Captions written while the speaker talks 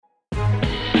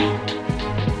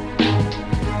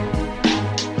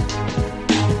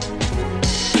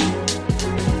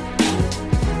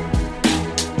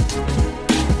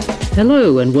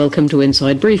Hello and welcome to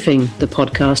Inside Briefing, the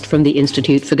podcast from the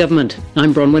Institute for Government.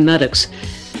 I'm Bronwyn Maddox.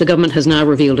 The government has now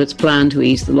revealed its plan to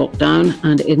ease the lockdown,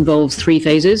 and it involves 3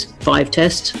 phases, 5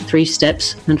 tests, 3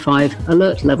 steps and 5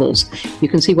 alert levels. You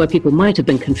can see why people might have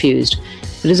been confused.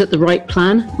 But is it the right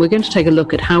plan? We're going to take a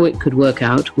look at how it could work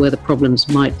out, where the problems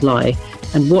might lie,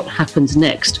 and what happens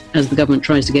next as the government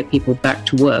tries to get people back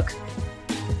to work.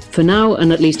 For now,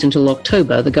 and at least until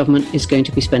October, the government is going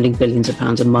to be spending billions of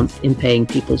pounds a month in paying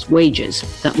people's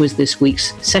wages. That was this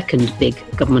week's second big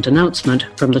government announcement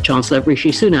from the Chancellor,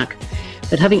 Rishi Sunak.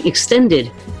 But having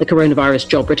extended the coronavirus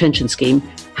job retention scheme,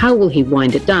 how will he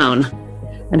wind it down?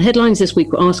 And headlines this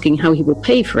week were asking how he will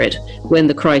pay for it when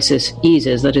the crisis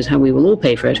eases, that is, how we will all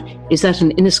pay for it. Is that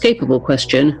an inescapable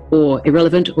question, or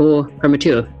irrelevant, or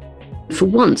premature? For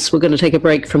once, we're going to take a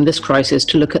break from this crisis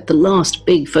to look at the last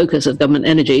big focus of government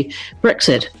energy,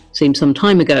 Brexit. Seemed some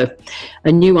time ago.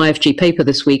 A new IFG paper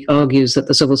this week argues that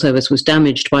the civil service was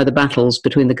damaged by the battles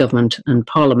between the government and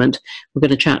Parliament. We're going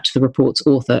to chat to the report's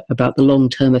author about the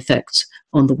long-term effects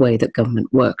on the way that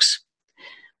government works.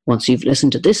 Once you've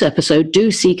listened to this episode, do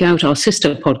seek out our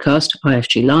sister podcast,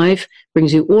 IFG Live.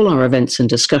 Brings you all our events and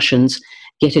discussions.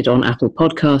 Get it on Apple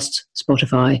Podcasts,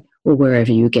 Spotify, or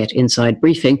wherever you get Inside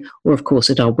Briefing, or of course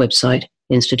at our website,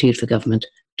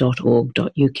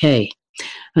 instituteforgovernment.org.uk.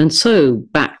 And so,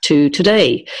 back to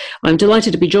today. I'm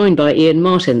delighted to be joined by Ian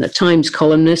Martin, the Times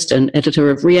columnist and editor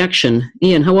of Reaction.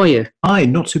 Ian, how are you? Hi,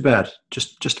 not too bad.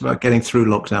 Just about getting through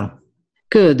lockdown.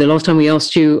 Good. The last time we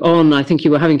asked you on, I think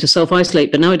you were having to self-isolate,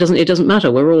 but now it doesn't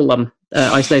matter. We're all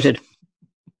isolated.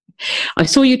 I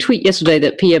saw you tweet yesterday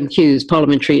that PMQ's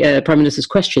Parliamentary Prime Minister's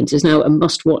Questions is now a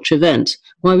must-watch event.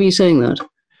 Why were you saying that?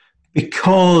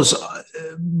 Because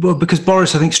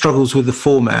Boris, I think, struggles with the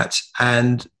format,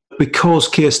 and because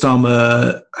Keir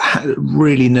Starmer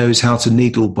really knows how to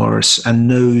needle Boris and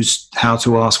knows how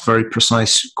to ask very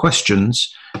precise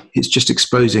questions, it's just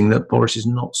exposing that Boris is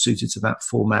not suited to that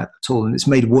format at all. And it's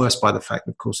made worse by the fact,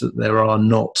 of course, that there are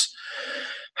not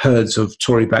herds of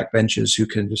Tory backbenchers who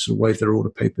can just sort of wave their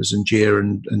order papers and jeer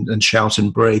and shout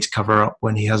and bray to cover up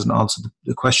when he hasn't answered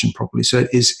the question properly. So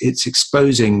it's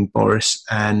exposing Boris,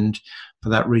 and for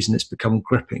that reason it's become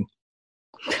gripping.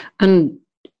 And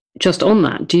just on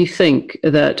that, do you think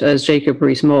that, as Jacob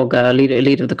Rees-Mogg,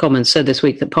 leader of the Commons, said this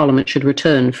week, that Parliament should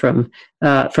return from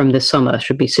this summer,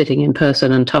 should be sitting in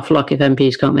person, and tough luck if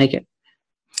MPs can't make it?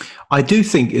 I do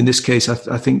think in this case,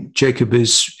 I think Jacob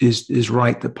is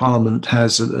right that Parliament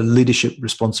has a leadership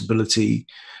responsibility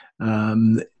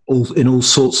in all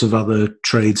sorts of other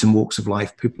trades and walks of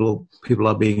life. People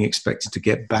are being expected to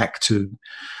get back to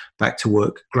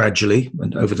work gradually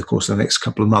and over the course of the next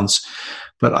couple of months.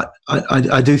 But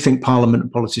I do think Parliament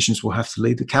and politicians will have to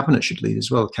lead. The Cabinet should lead as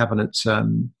well. The Cabinet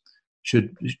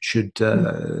should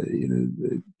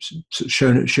show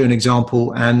an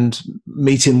example and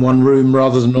meet in one room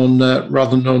rather than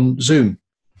on Zoom.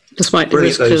 Despite the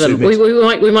risk to them,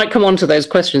 we might come on to those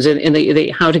questions in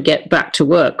the how to get back to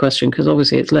work question, because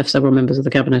obviously it's left several members of the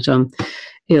Cabinet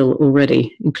ill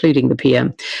already, including the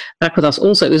PM. Back with us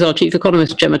also is our chief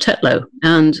economist, Gemma Tetlow,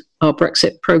 and our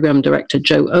Brexit programme director,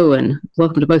 Joe Owen.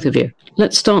 Welcome to both of you.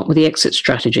 Let's start with the exit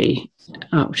strategy,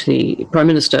 which the Prime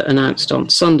Minister announced on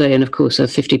Sunday, and of course a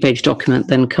 50-page document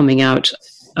then coming out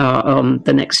on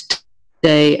the next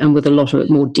day, and with a lot of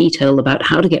more detail about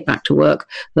how to get back to work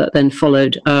that then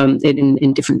followed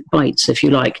in different bites, if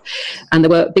you like. And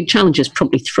there were big challenges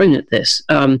promptly thrown at this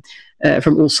from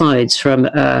all sides, from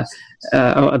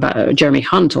about Jeremy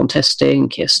Hunt on testing,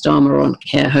 Keir Starmer on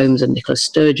care homes, and Nicola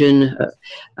Sturgeon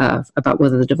about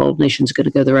whether the devolved nations are going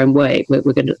to go their own way. We're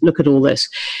going to look at all this.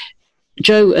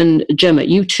 Joe and Gemma,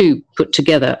 you two put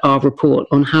together our report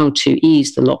on how to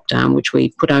ease the lockdown, which we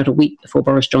put out a week before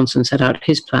Boris Johnson set out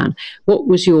his plan. What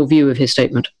was your view of his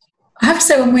statement? I have to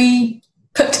say, when we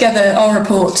put together our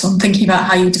report on thinking about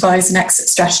how you devise an exit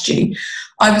strategy,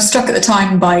 I was struck at the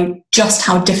time by just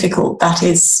how difficult that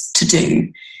is to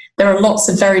do. There are lots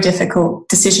of very difficult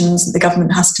decisions that the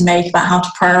government has to make about how to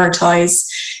prioritise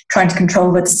trying to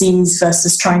control the disease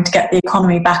versus trying to get the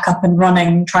economy back up and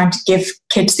running, trying to give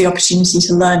kids the opportunity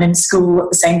to learn in school at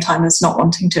the same time as not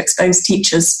wanting to expose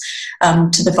teachers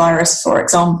to the virus, for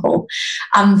example.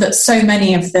 And that so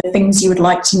many of the things you would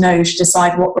like to know to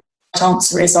decide what the right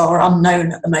answer is are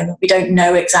unknown at the moment. We don't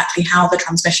know exactly how the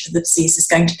transmission of the disease is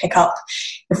going to pick up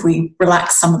if we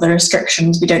relax some of the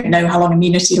restrictions. We don't know how long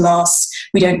immunity lasts.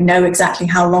 We don't know exactly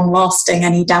how long-lasting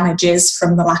any damage is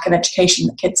from the lack of education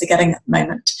that kids are getting at the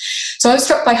moment. So I was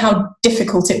struck by how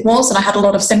difficult it was, and I had a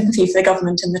lot of sympathy for the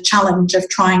government in the challenge of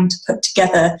trying to put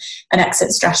together an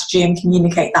exit strategy and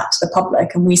communicate that to the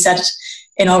public. And we said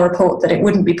in our report that it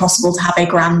wouldn't be possible to have a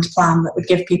grand plan that would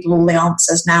give people all the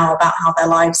answers now about how their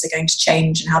lives are going to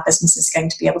change and how businesses are going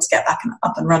to be able to get back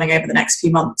up and running over the next few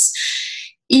months.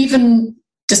 Even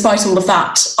despite all of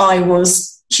that, I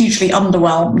was hugely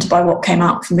underwhelmed by what came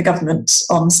out from the government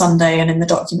on Sunday and in the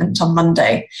document on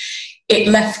Monday. It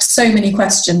left so many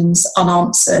questions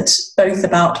unanswered, both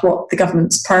about what the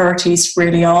government's priorities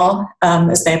really are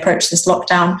as they approach this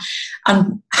lockdown,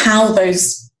 and how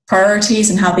those priorities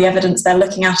and how the evidence they're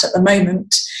looking at the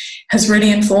moment has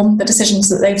really informed the decisions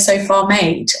that they've so far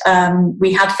made.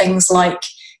 We had things like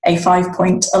a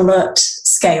 5-point alert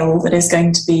scale that is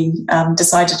going to be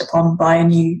decided upon by a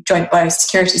new joint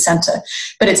biosecurity centre.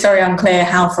 But it's very unclear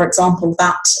how, for example,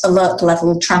 that alert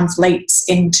level translates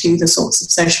into the sorts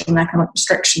of social and economic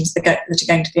restrictions that are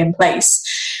going to be in place.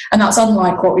 And that's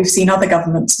unlike what we've seen other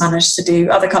governments manage to do.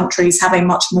 Other countries have a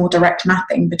much more direct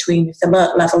mapping between, if the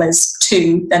alert level is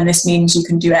 2, then this means you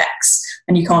can do X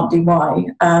and you can't do Y.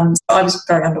 So I was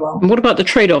very underwhelmed. And what about the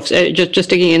trade-offs? Just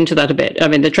digging into that a bit. I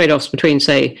mean, the trade-offs between,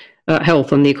 say,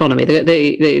 health and the economy.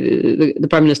 The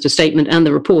Prime Minister's statement and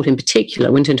the report in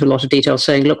particular went into a lot of detail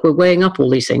saying, look, we're weighing up all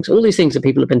these things that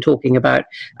people have been talking about.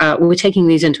 We're taking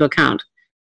these into account.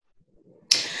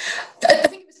 I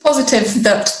think it's positive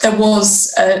that there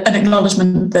was an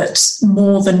acknowledgement that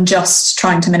more than just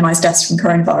trying to minimise deaths from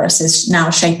coronavirus is now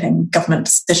shaping government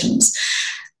decisions.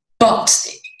 But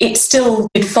it still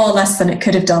did far less than it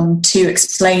could have done to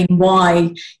explain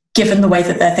why, given the way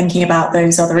that they're thinking about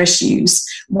those other issues,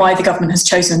 why the government has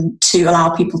chosen to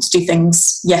allow people to do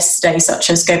things yesterday,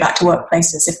 such as go back to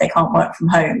workplaces if they can't work from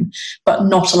home, but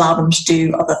not allow them to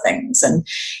do other things. And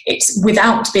it's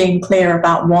without being clear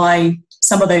about why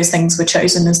some of those things were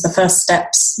chosen as the first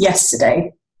steps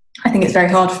yesterday. I think it's very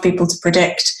hard for people to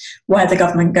predict where the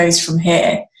government goes from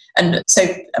here. And so,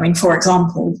 I mean, for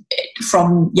example,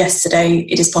 from yesterday,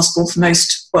 it is possible for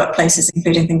most workplaces,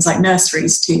 including things like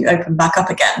nurseries, to open back up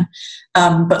again.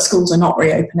 But schools are not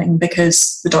reopening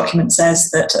because the document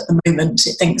says that at the moment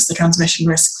it thinks the transmission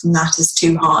risk from that is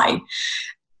too high.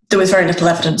 There was very little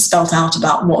evidence spelt out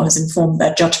about what has informed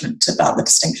their judgment about the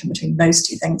distinction between those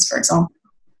two things, for example.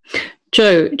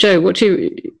 Joe, what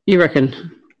do you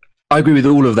reckon? I agree with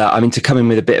all of that. I mean, to come in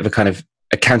with a bit of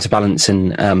a counterbalance,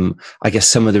 and I guess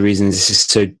some of the reasons this is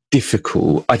so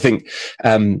difficult, I think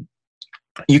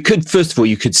you could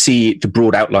see the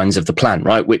broad outlines of the plan,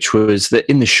 right? Which was that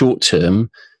in the short term,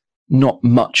 not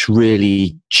much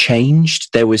really changed.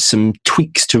 There was some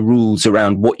tweaks to rules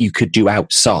around what you could do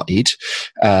outside.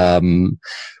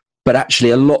 But actually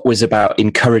a lot was about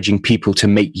encouraging people to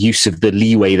make use of the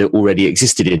leeway that already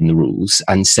existed in the rules,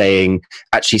 and saying,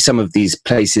 actually, some of these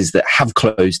places that have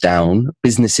closed down,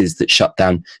 businesses that shut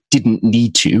down, didn't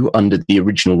need to under the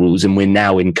original rules, and we're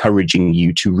now encouraging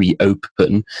you to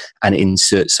reopen and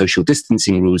insert social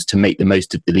distancing rules to make the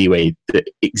most of the leeway that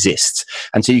exists.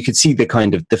 And so you could see the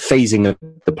phasing of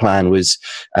the plan was,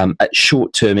 at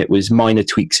short term, it was minor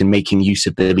tweaks in making use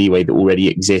of the leeway that already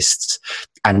exists,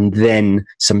 and then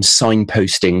some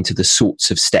signposting to the sorts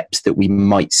of steps that we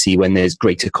might see when there's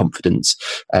greater confidence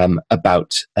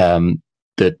about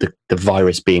the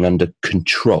virus being under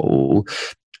control.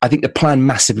 I think the plan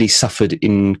massively suffered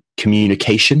in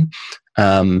communication.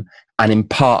 And in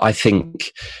part, I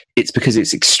think it's because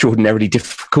it's extraordinarily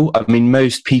difficult. I mean,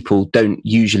 most people don't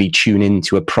usually tune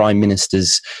into a prime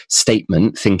minister's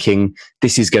statement thinking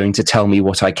this is going to tell me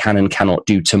what I can and cannot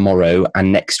do tomorrow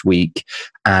and next week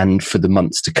and for the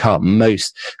months to come.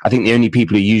 I think the only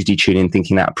people who usually tune in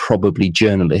thinking that are probably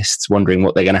journalists wondering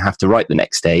what they're going to have to write the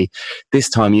next day. This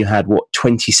time you had,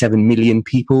 27 million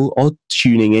people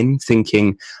tuning in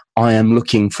thinking, I am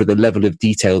looking for the level of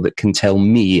detail that can tell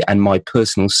me and my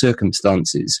personal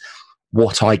circumstances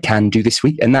what I can do this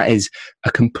week. And that is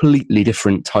a completely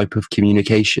different type of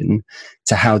communication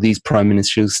to how these prime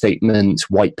ministerial statements,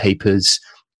 white papers,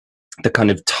 the kind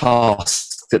of tasks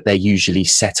that they're usually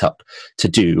set up to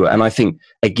do. And I think,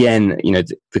 again,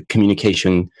 the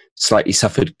communication slightly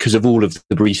suffered because of all of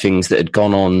the briefings that had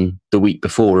gone on the week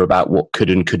before about what could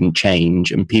and couldn't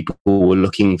change. And people were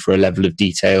looking for a level of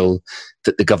detail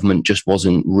that the government just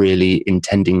wasn't really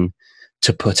intending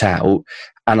to put out.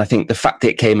 And I think the fact that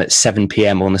it came at 7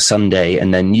 p.m. on a Sunday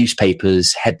and then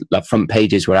newspapers' front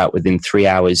pages were out within 3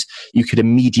 hours, you could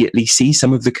immediately see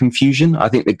some of the confusion. I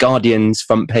think the Guardian's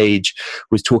front page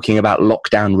was talking about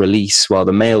lockdown release, while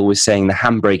the Mail was saying the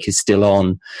handbrake is still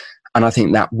on. And I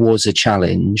think that was a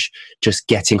challenge, just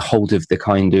getting hold of the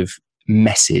kind of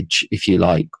message, if you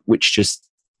like, which just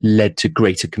led to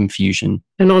greater confusion.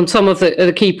 And on some of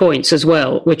the key points as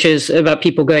well, which is about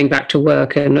people going back to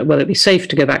work and whether it be safe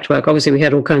to go back to work. Obviously, we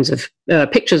had all kinds of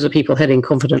pictures of people heading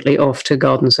confidently off to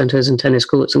garden centres and tennis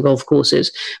courts and golf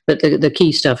courses. But the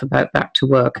key stuff about back to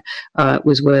work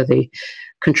was where the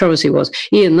controversy was.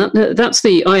 Ian, that's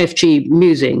the IFG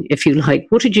musing, if you like.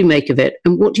 What did you make of it?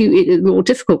 And more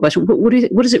difficult question, what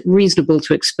is it reasonable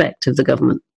to expect of the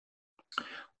government?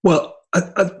 Well,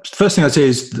 first thing I'd say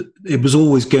is that it was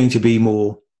always going to be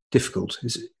more difficult.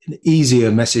 It's an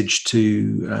easier message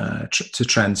to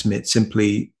transmit.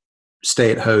 Simply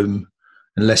stay at home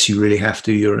unless you really have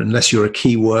to. Unless you're a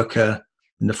key worker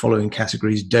in the following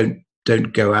categories, don't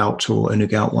go out or only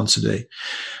go out once a day.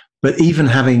 But even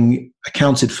having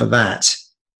accounted for that,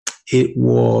 it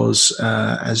was,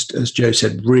 as Joe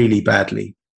said, really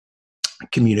badly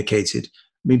communicated.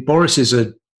 I mean, Boris is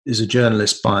a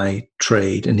journalist by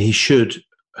trade, and he should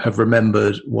have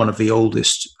remembered one of the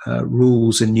oldest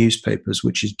rules in newspapers,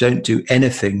 which is don't do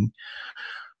anything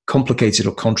complicated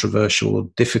or controversial or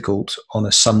difficult on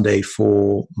a Sunday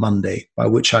for Monday, by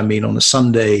which I mean on a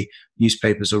Sunday,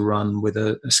 newspapers are run with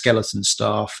a skeleton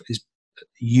staff, is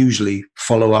usually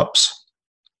follow-ups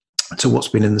to what's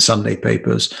been in the Sunday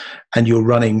papers, and you're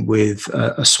running with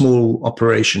a small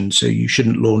operation, so you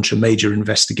shouldn't launch a major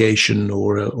investigation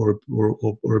or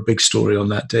a big story on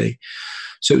that day.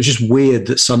 So it was just weird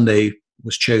that Sunday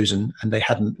was chosen and they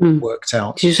hadn't worked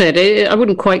out. As you said, I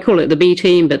wouldn't quite call it the B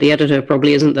team, but the editor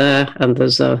probably isn't there, and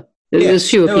there's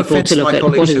fewer people to look at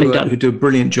what has been done. Who do a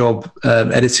brilliant job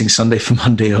editing Sunday for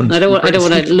Monday on. I don't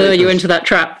want to lure you into that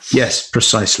trap. Yes,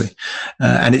 precisely,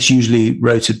 and it's usually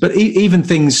rotated. But even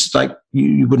things like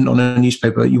you wouldn't on a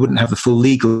newspaper, you wouldn't have the full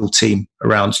legal team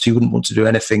around, so you wouldn't want to do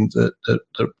anything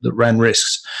that ran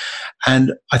risks.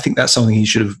 And I think that's something he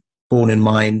should have borne in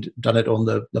mind, done it on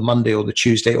the Monday or the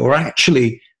Tuesday, or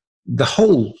actually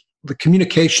the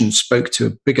communication spoke to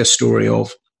a bigger story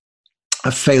of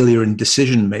a failure in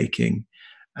decision making.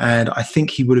 And I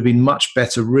think he would have been much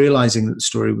better, realizing that the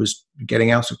story was getting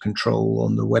out of control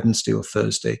on the Wednesday or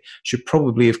Thursday. Should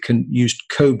probably have used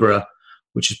COBRA,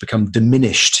 which has become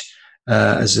diminished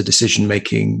as a decision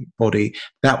making body.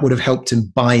 That would have helped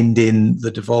him bind in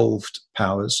the devolved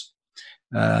powers,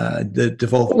 the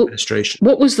devolved administration.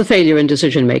 What was the failure in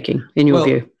decision making, in your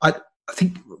view? I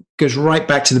think it goes right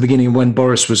back to the beginning when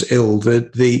Boris was ill.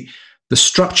 The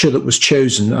structure that was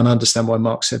chosen, and I understand why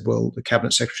Mark said, well, the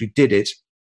cabinet secretary did it,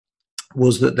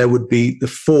 was that there would be the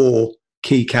four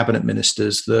key cabinet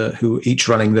ministers who were each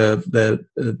running the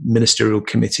ministerial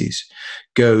committees,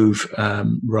 Gove,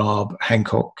 Raab,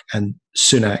 Hancock and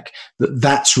Sunak.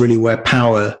 That's really where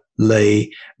power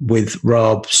lay, with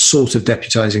Raab sort of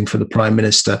deputising for the Prime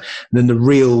Minister. And then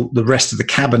the rest of the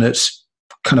cabinet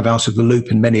kind of out of the loop,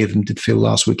 and many of them did feel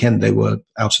last weekend they were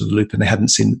out of the loop and they hadn't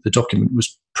seen the document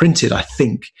was printed, I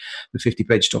think, the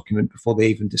 50-page document, before they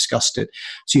even discussed it.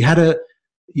 So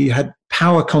you had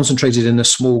power concentrated in a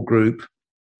small group.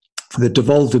 The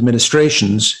devolved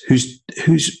administrations, whose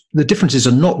the differences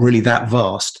are not really that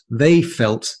vast, they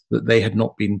felt that they had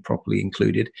not been properly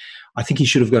included. I think he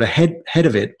should have got ahead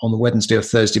of it on the Wednesday or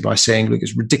Thursday by saying, look,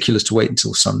 it's ridiculous to wait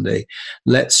until Sunday.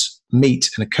 Let's meet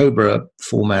in a COBRA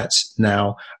format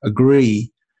now,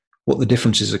 agree what the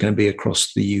differences are going to be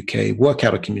across the UK, work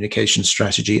out a communication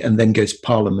strategy, and then go to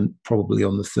Parliament probably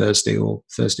on the Thursday or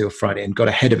Friday, and got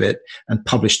ahead of it and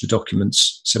published the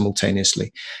documents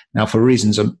simultaneously. Now, for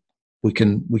reasons we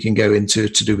can go into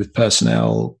to do with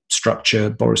personnel, structure,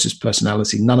 Boris's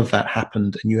personality, none of that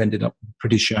happened, and you ended up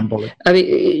pretty shambolic. I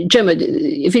mean, Gemma,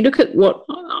 if you look at what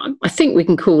I think we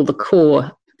can call the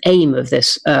core aim of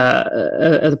this,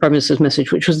 of the Prime Minister's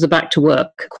message, which was the back to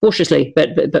work, cautiously,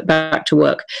 but back to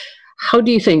work. How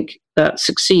do you think that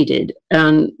succeeded?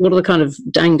 And what are the kind of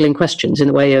dangling questions in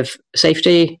the way of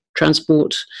safety,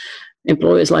 transport,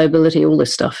 employers' liability, all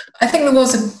this stuff? I think there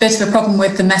was a bit of a problem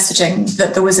with the messaging,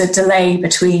 that there was a delay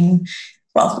between,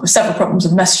 well, there were several problems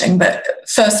with messaging, but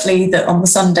firstly, that on the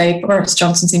Sunday, Boris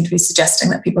Johnson seemed to be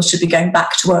suggesting that people should be going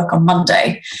back to work on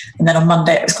Monday. And then on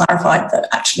Monday, it was clarified that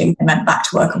actually they meant back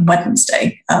to work on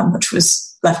Wednesday, which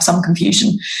was left some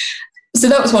confusion. So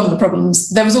that was one of the problems.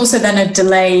 There was also then a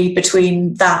delay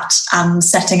between that and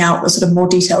setting out the sort of more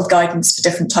detailed guidance for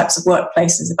different types of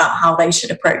workplaces about how they should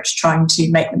approach trying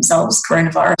to make themselves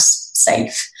coronavirus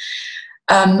safe.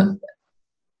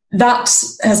 That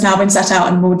has now been set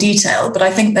out in more detail, but I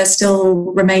think there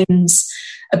still remains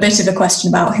a bit of a question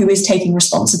about who is taking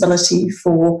responsibility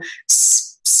for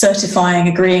certifying,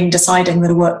 agreeing, deciding that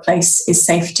a workplace is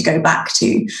safe to go back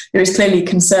to. There is clearly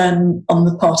concern on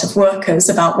the part of workers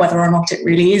about whether or not it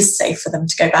really is safe for them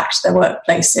to go back to their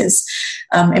workplaces.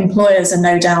 Employers are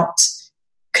no doubt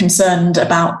concerned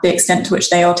about the extent to which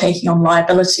they are taking on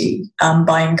liability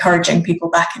by encouraging people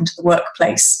back into the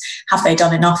workplace. Have they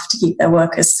done enough to keep their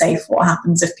workers safe? What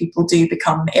happens if people do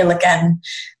become ill again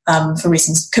for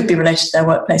reasons that could be related to their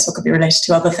workplace or could be related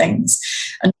to other things?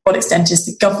 And to what extent is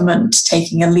the government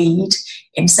taking a lead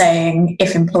in saying,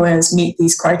 if employers meet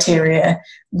these criteria,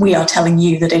 we are telling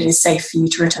you that it is safe for you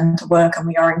to return to work, and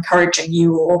we are encouraging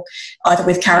you, or either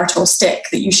with carrot or stick,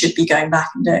 that you should be going back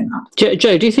and doing that.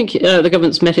 Joe, do you think the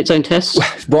government's met its own tests?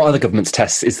 What are the government's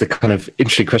tests is the kind of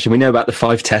interesting question. We know about the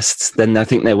 5 tests. Then I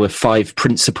think there were 5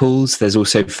 principles. There's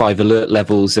also 5 alert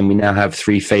levels, and we now have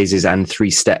 3 phases and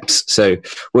 3 steps. So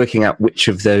working out which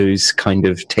of those kind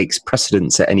of takes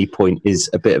precedence at any point is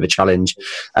a bit of a challenge.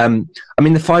 I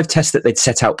mean, the 5 tests that they'd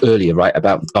set out earlier, right,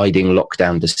 about guiding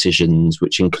lockdown decisions,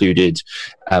 which included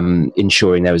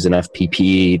ensuring there was enough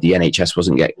PPE, the NHS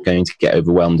wasn't going to get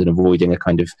overwhelmed, and avoiding a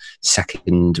kind of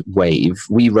second wave.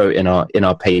 We wrote in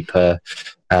our paper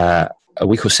a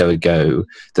week or so ago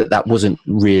that wasn't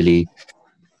really.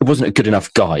 It wasn't a good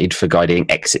enough guide for guiding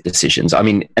exit decisions. I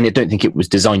mean, and I don't think it was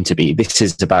designed to be. This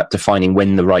is about defining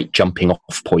when the right jumping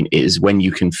off point is, when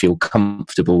you can feel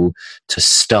comfortable to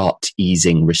start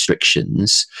easing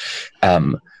restrictions.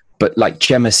 But like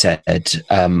Gemma said,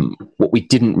 what we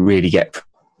didn't really get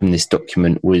from this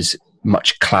document was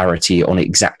much clarity on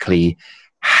exactly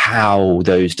how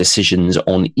those decisions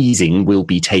on easing will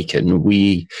be taken.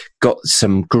 We got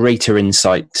some greater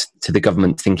insight to the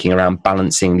government thinking around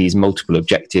balancing these multiple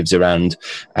objectives around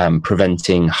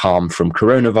preventing harm from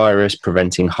coronavirus,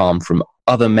 preventing harm from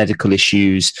other medical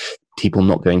issues, people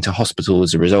not going to hospital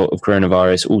as a result of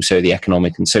coronavirus, also the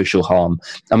economic and social harm.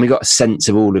 And we got a sense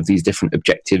of all of these different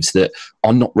objectives that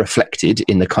are not reflected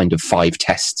in the kind of 5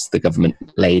 tests the government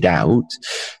laid out.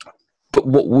 But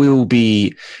what will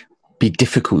be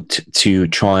difficult to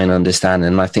try and understand,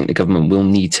 and I think the government will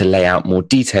need to lay out more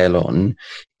detail on,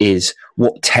 is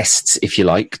what tests, if you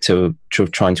like, to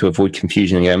trying to avoid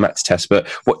confusion and going back to tests, but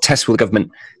what tests will the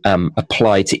government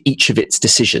apply to each of its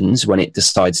decisions when it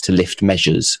decides to lift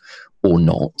measures or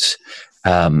not?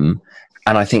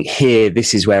 And I think here,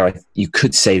 this is where you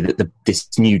could say that this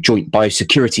new joint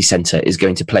biosecurity centre is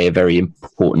going to play a very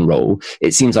important role.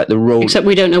 It seems like the role... Except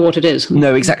we don't know what it is.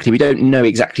 No, exactly. We don't know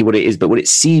exactly what it is, but what it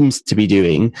seems to be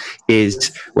doing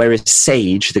is, whereas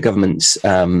SAGE, the government's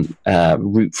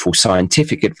route for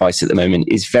scientific advice at the moment,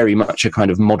 is very much a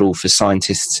kind of model for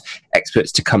scientists,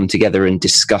 experts to come together and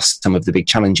discuss some of the big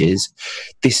challenges,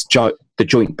 the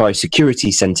Joint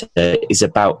Biosecurity Centre is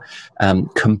about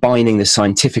combining the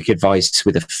scientific advice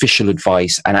with official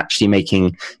advice and actually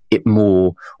making it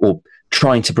more, or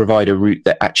trying to provide a route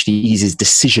that actually eases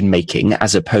decision making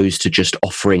as opposed to just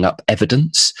offering up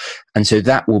evidence. And so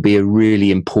that will be a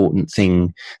really important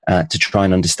thing to try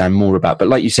and understand more about. But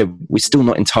like you said, we're still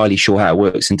not entirely sure how it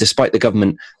works. And despite the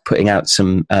government putting out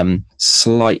some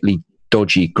slightly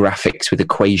dodgy graphics with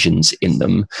equations in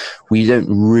them, we don't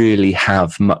really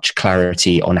have much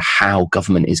clarity on how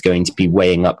government is going to be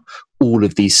weighing up all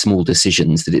of these small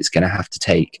decisions that it's going to have to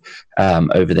take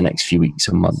over the next few weeks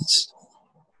and months.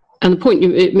 And the point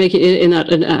you make in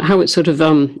that, and how it's sort of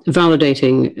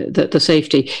validating the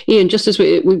safety. Ian, just as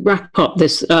we wrap up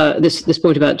this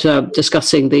point about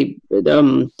discussing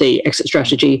the exit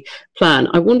strategy plan,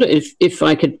 I wonder if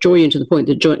I could draw you into the point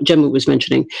that Gemma was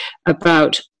mentioning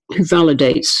about who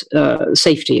validates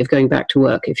safety of going back to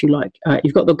work, if you like.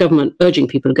 You've got the government urging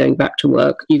people going back to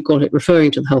work. You've got it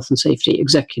referring to the health and safety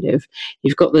executive.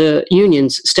 You've got the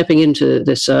unions stepping into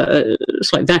this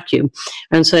slight vacuum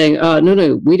and saying,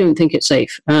 no, we don't think it's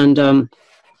safe. And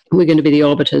we're going to be the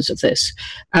arbiters of this.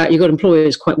 You've got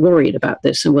employers quite worried about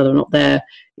this and whether or not they're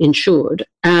insured.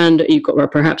 And you've got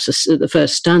perhaps the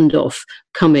first standoff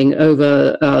coming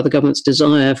over the government's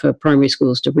desire for primary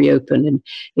schools to reopen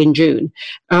in June.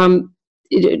 How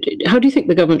do you think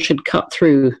the government should cut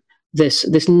through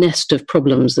this nest of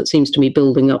problems that seems to be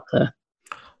building up there?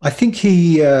 I think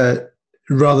he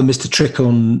rather missed a trick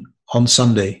on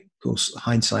Sunday. Of course,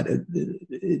 hindsight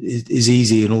is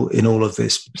easy in all of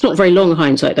this. It's not very long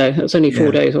hindsight, though. It's only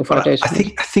 4 days or 5 days. I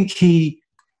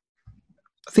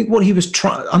think what he was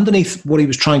underneath what he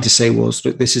was trying to say was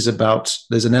that this is about,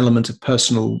 there's an element of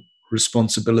personal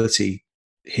responsibility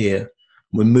here.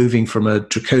 We're moving from a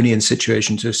draconian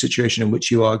situation to a situation in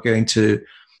which you're going to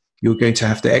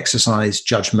have to exercise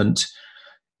judgment.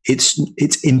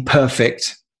 It's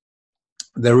imperfect.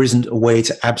 There isn't a way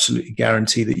to absolutely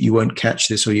guarantee that you won't catch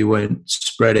this or you won't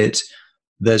spread it.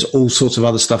 There's all sorts of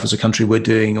other stuff as a country we're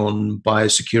doing on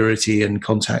biosecurity and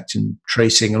contact and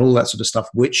tracing and all that sort of stuff,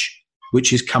 which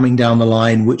is coming down the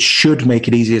line, which should make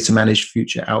it easier to manage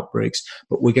future outbreaks.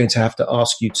 But we're going to have to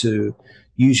ask you to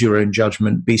use your own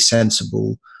judgment, be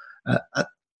sensible.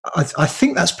 I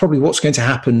think that's probably what's going to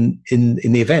happen in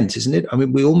the event, isn't it? I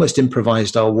mean, we almost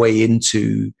improvised our way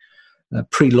into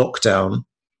pre-lockdown.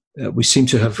 We seem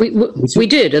to have... We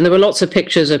did, and there were lots of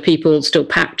pictures of people still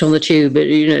packed on the tube,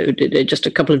 just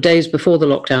a couple of days before the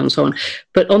lockdown and so on.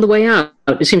 But on the way out,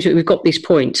 it seems that we've got these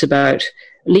points about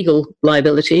legal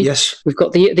liability. Yes. We've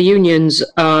got the unions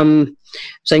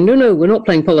saying, no, we're not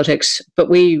playing politics, but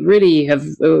we really have,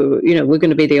 we're going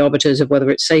to be the arbiters of whether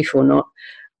it's safe or not.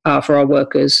 For our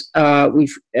workers,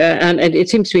 and it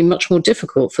seems to be much more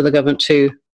difficult for the government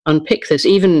to unpick this,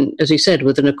 even, as you said,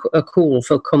 with a call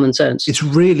for common sense. It's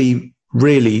really,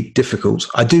 really difficult.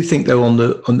 I do think, though,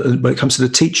 when it comes to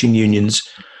the teaching unions,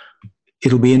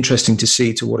 it'll be interesting to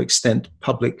see to what extent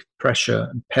public pressure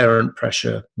and parent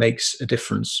pressure makes a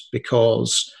difference,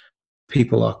 because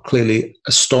people are clearly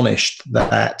astonished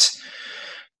that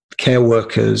care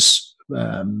workers,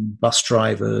 bus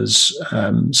drivers,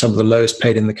 some of the lowest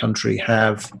paid in the country,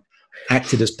 have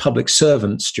acted as public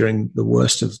servants during the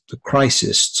worst of the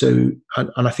crisis. So,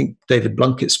 and I think David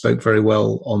Blunkett spoke very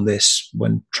well on this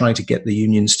when trying to get the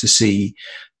unions to see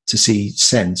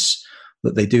sense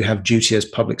that they do have duty as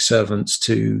public servants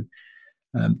to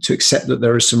accept that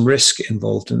there is some risk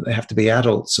involved, and they have to be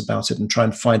adults about it and try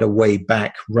and find a way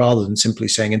back, rather than simply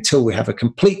saying, until we have a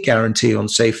complete guarantee on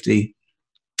safety,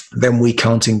 then we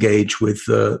can't engage with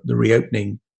the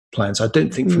reopening plans. I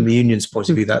don't think from the union's point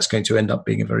of view that's going to end up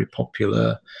being a very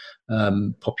popular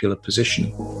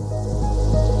position.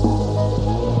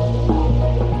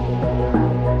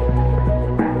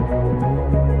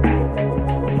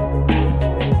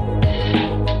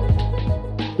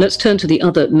 Let's turn to the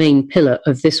other main pillar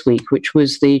of this week, which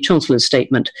was the Chancellor's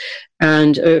statement.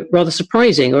 And rather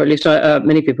surprising, or at least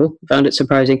many people found it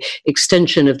surprising,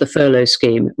 extension of the furlough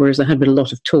scheme, whereas there had been a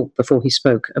lot of talk before he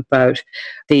spoke about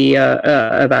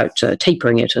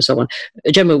tapering it and so on.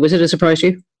 Gemma, was it a surprise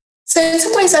to you? So in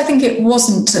some ways, I think it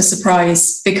wasn't a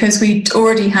surprise, because we'd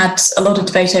already had a lot of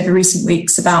debate over recent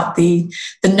weeks about the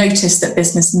notice that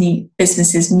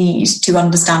businesses need to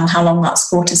understand how long that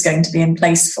support is going to be in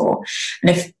place for. And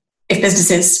if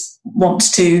businesses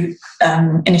want to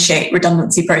initiate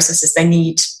redundancy processes, they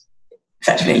need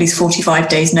effectively at least 45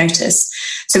 days notice.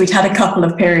 So we'd had a couple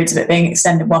of periods of it being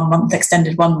extended 1 month.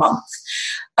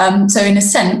 So in a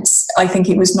sense, I think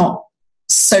it was not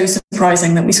so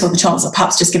surprising that we saw the Chancellor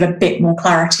perhaps just give a bit more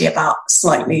clarity about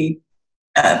slightly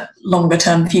longer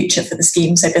term future for the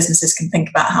scheme, so businesses can think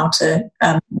about how to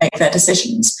make their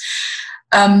decisions.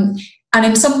 And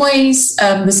in some ways,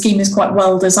 the scheme is quite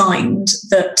well designed,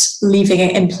 that leaving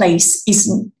it in place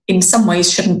in some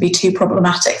ways shouldn't be too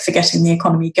problematic for getting the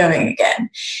economy going again.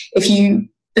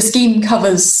 The scheme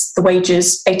covers the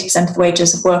wages, 80% of the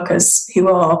wages of workers who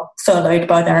are furloughed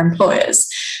by their employers.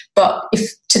 But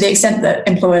if, to the extent that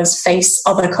employers face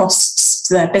other costs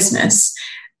to their business,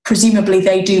 presumably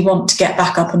they do want to get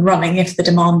back up and running if the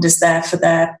demand is there for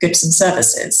their goods and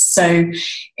services. So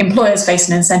employers face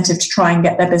an incentive to try and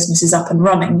get their businesses up and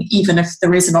running, even if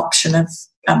there is an option of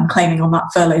claiming on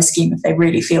that furlough scheme if they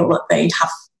really feel that they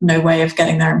have no way of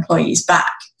getting their employees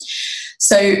back.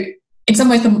 So in some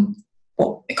ways,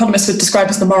 what economists would describe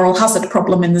as the moral hazard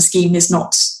problem in the scheme is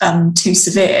not too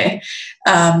severe.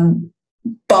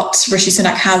 But Rishi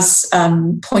Sunak has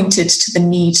pointed to the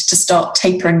need to start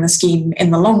tapering the scheme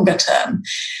in the longer term.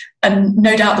 And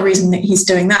no doubt the reason that he's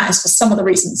doing that is for some of the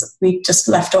reasons that we just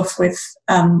left off with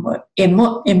what Ian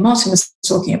Martin was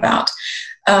talking about,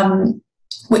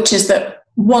 which is that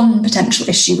one potential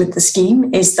issue with the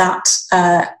scheme is that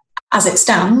as it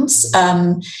stands,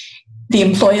 the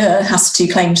employer has to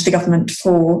claim to the government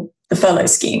for the furlough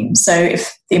scheme. So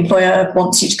if the employer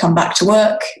wants you to come back to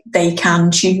work, they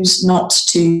can choose not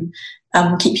to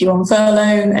keep you on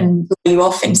furlough and lay you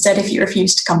off instead if you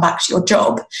refuse to come back to your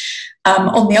job.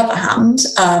 On the other hand,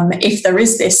 if there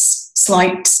is this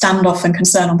slight standoff and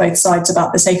concern on both sides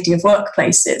about the safety of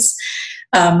workplaces,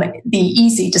 the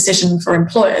easy decision for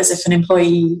employers, if an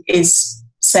employee is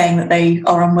saying that they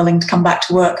are unwilling to come back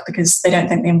to work because they don't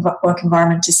think the work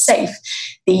environment is safe,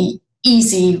 the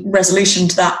easy resolution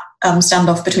to that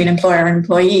standoff between employer and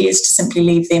employee is to simply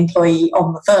leave the employee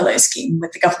on the furlough scheme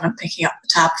with the government picking up the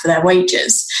tab for their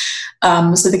wages.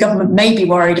 So the government may be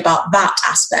worried about that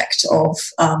aspect of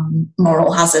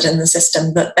moral hazard in the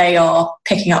system, that they are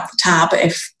picking up the tab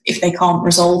if they can't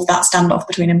resolve that standoff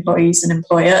between employees and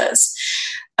employers.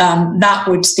 That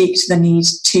would speak to the need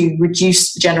to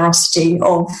reduce the generosity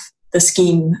of the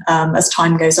scheme as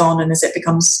time goes on and as it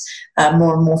becomes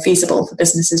more and more feasible for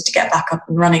businesses to get back up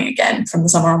and running again from the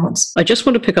summer onwards. I just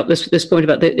want to pick up this point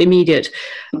about the immediate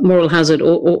moral hazard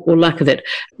or lack of it.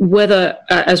 Whether,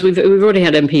 as we've already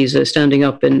had MPs standing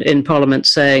up in Parliament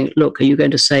saying, look, are you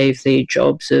going to save the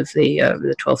jobs of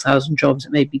the 12,000 jobs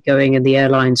that may be going in the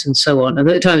airlines and so on? And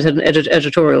at the Times had an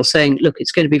editorial saying, look,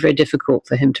 it's going to be very difficult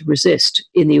for him to resist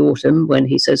in the autumn when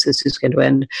he says this is going to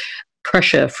end,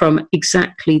 pressure from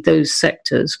exactly those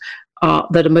sectors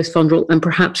that are most vulnerable and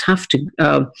perhaps have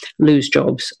to lose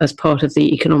jobs as part of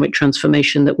the economic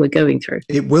transformation that we're going through.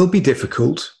 It will be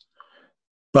difficult,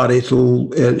 but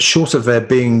it'll, short of there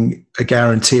being a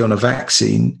guarantee on a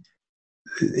vaccine,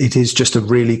 it is just a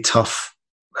really tough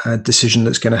decision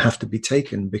that's going to have to be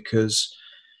taken, because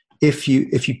if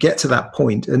you get to that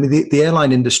point, I mean, the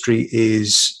airline industry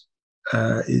is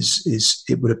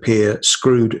it would appear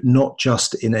screwed, not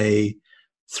just in a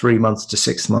 3 month to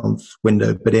 6 month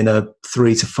window, but in a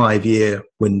 3 to 5 year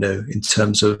window in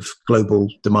terms of global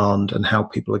demand and how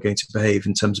people are going to behave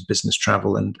in terms of business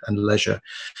travel and leisure.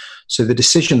 So the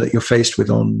decision that you're faced with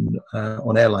on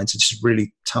airlines, it's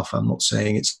really tough. I'm not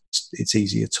saying it's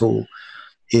easy at all.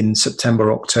 In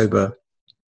September, October,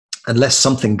 unless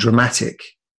something dramatic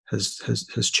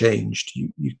has changed,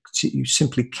 you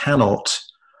simply cannot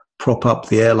prop up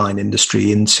the airline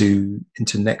industry into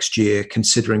next year,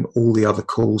 considering all the other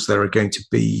calls there are going to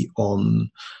be on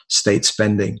state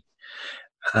spending.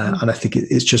 And I think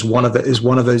it's just one of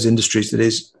those industries that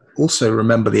is also,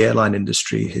 remember, the airline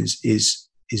industry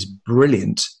is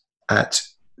brilliant at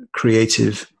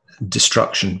creative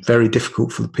destruction. Very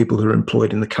difficult for the people who are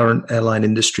employed in the current airline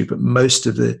industry, but most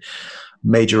of the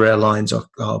major airlines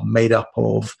are made up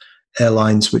of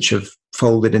airlines which have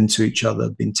folded into each other,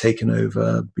 been taken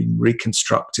over, been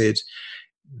reconstructed.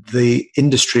 The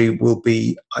industry will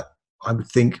be, I would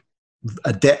think,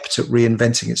 adept at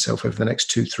reinventing itself over the next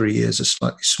 2-3 years.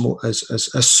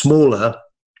 As smaller,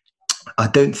 I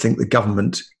don't think the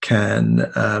government can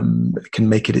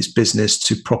make it its business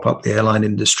to prop up the airline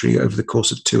industry over the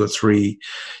course of 2 or 3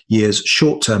 years.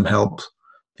 Short-term help,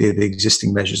 the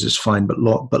existing measures is fine, but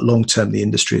long-term, the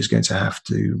industry is going to have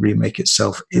to remake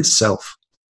itself.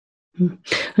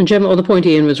 And Gemma, on the point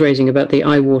Ian was raising about the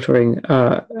eye-watering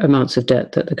amounts of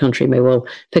debt that the country may well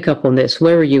pick up on this,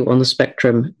 where are you on the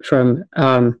spectrum from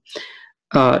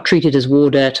treated as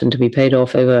war debt and to be paid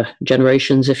off over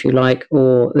generations, if you like,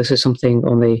 or this is something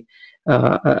on the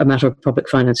a matter of public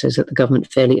finances that the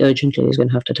government fairly urgently is going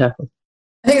to have to tackle?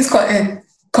 I think it's quite a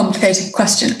complicated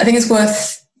question. I think it's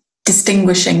worth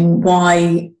distinguishing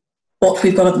why what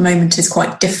we've got at the moment is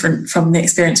quite different from the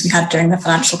experience we had during the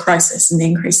financial crisis and the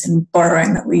increase in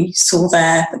borrowing that we saw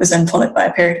there that was then followed by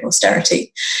a period of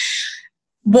austerity.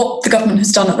 What the government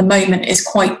has done at the moment is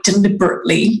quite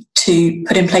deliberately to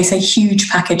put in place a huge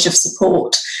package of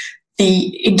support,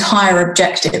 the entire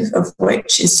objective of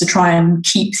which is to try and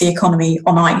keep the economy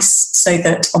on ice so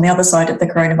that on the other side of the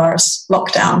coronavirus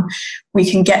lockdown, we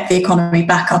can get the economy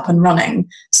back up and running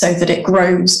so that it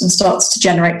grows and starts to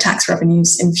generate tax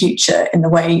revenues in future in the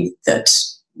way that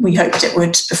we hoped it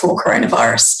would before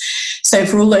coronavirus. So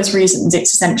for all those reasons,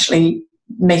 it's essentially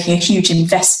making a huge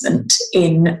investment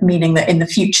in meaning that in the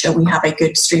future we have a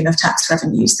good stream of tax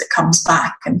revenues that comes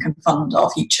back and can fund our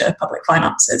future public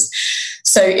finances.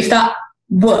 So if that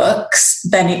works,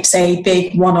 then it's a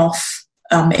big one-off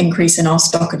increase in our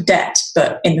stock of debt.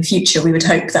 But in the future, we would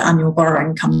hope that annual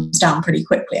borrowing comes down pretty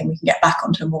quickly and we can get back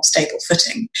onto a more stable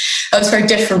footing. That was very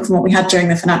different from what we had during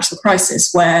the financial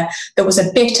crisis, where there was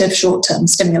a bit of short-term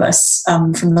stimulus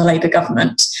from the Labour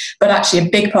government, but actually a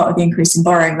big part of the increase in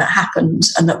borrowing that happened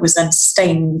and that was then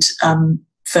sustained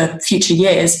for future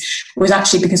years was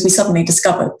actually because we suddenly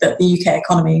discovered that the UK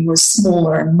economy was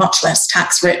smaller and much less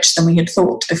tax rich than we had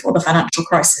thought before the financial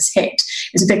crisis hit.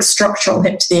 It was a big structural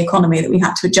hit to the economy that we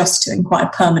had to adjust to in quite a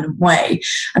permanent way.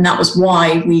 And that was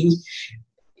why we,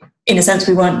 in a sense,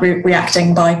 we weren't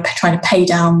reacting by trying to pay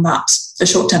down the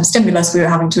short-term stimulus. We were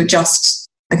having to adjust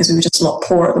because we were just a lot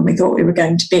poorer than we thought we were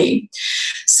going to be.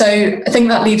 So I think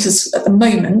that leaves us at the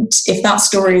moment, if that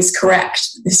story is correct,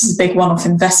 this is a big one-off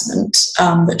investment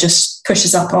that just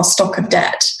pushes up our stock of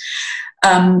debt.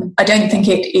 I don't think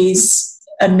it is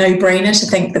a no-brainer to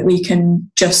think that we can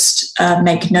just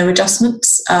make no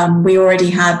adjustments. We already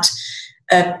had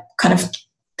a kind of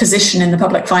position in the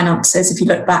public finances, if you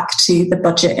look back to the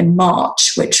budget in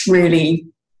March, which really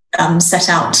set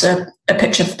out a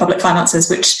picture of public finances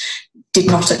which did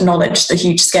not acknowledge the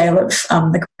huge scale of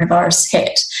the coronavirus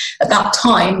hit. At that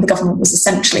time, the government was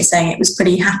essentially saying it was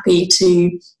pretty happy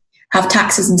to have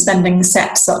taxes and spending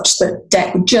set such that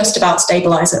debt would just about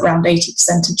stabilise at around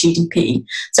 80% of GDP.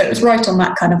 So it was right on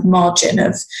that kind of margin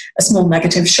of a small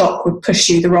negative shock would push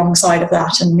you the wrong side of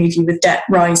that and leave you with debt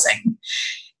rising.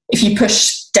 If you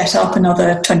push debt up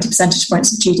another 20 percentage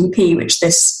points of GDP, which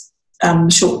this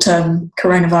short-term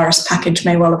coronavirus package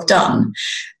may well have done,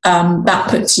 that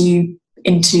puts you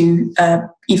into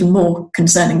even more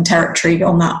concerning territory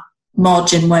on that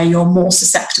margin where you're more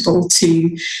susceptible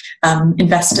to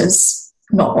investors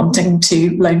not wanting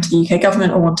to loan to the UK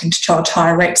government or wanting to charge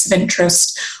higher rates of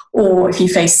interest, or if you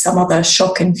face some other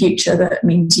shock in future that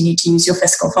means you need to use your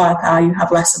fiscal firepower, you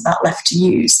have less of that left to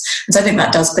use. And so I think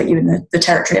that does put you in the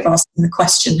territory of asking the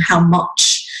question, how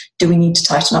much do we need to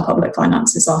tighten our public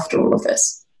finances after all of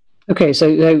this? Okay, so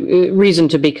reason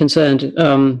to be concerned,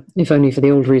 if only for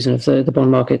the old reason of the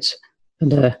bond markets and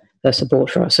their support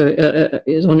for us. So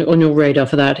is on your radar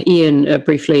for that. Ian,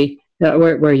 briefly, where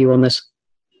are you on this?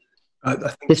 I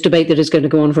think this debate that is going to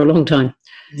go on for a long time.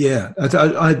 Yeah,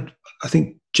 I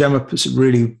think Gemma puts it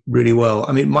really, really well.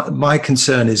 I mean, my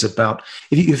concern is about,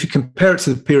 if you compare it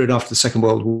to the period after the Second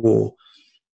World War,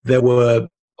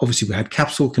 obviously we had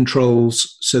capital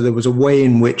controls, so there was a way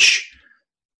in which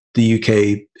the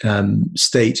UK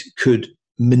state could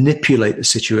manipulate the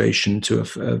situation to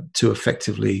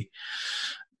effectively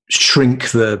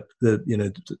shrink the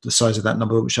size of that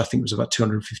number, which I think was about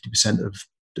 250% of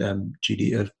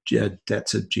debt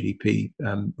to GDP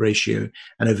ratio,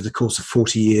 and over the course of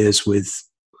 40 years with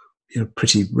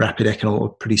pretty rapid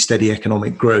pretty steady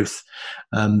economic growth,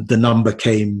 the number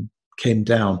came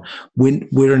down.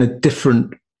 We're in a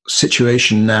different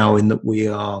situation now in that we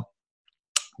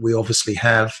obviously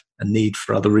have a need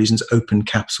for other reasons, open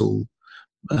capital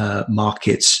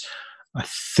markets. I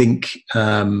think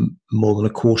more than a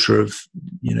quarter of,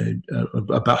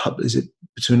 is it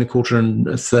between a quarter and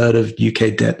a third of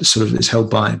UK debt sort of is held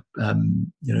by,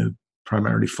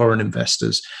 primarily foreign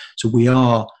investors. So we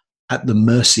are at the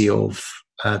mercy of,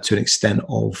 to an extent,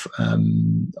 of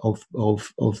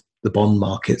the bond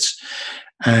markets,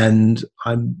 and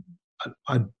I'm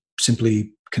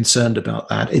simply concerned about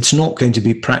that. It's not going to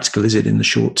be practical, is it, in the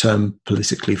short term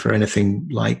politically for anything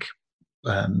like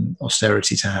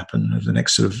austerity to happen over the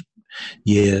next sort of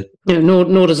year.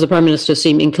 Nor does the Prime Minister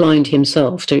seem inclined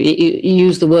himself to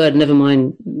use the word, never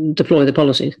mind deploy the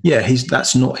policies. Yeah, I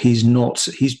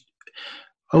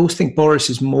always think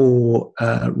Boris is more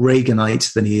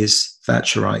Reaganite than he is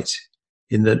Thatcherite,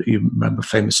 in that, you remember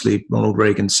famously Ronald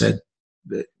Reagan said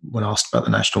that when asked about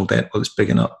the national debt, well, it's big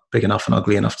enough and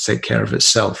ugly enough to take care of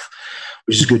itself,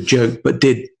 which is a good joke, but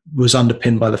was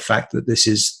underpinned by the fact that this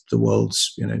is the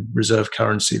world's reserve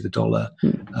currency, the dollar.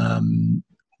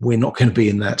 We're not going to be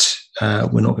in that.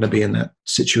 We're not going to be in that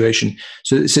situation.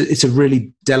 So it's a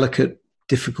really delicate,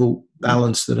 difficult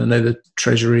balance that I know the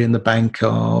Treasury and the bank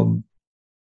are.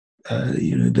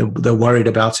 They're worried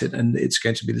about it, and it's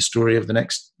going to be the story of the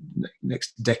next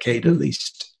decade at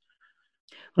least.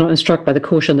 Well, I'm struck by the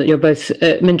caution that you're both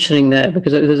mentioning there,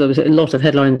 because there's a lot of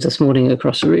headlines this morning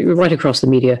right across the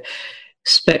media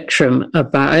spectrum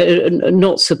about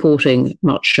not supporting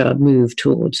much move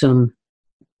towards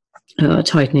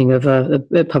tightening of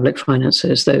public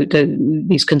finances, though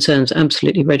these concerns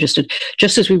absolutely registered.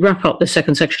 Just as we wrap up the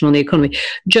second section on the economy,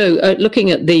 Joe,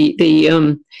 looking at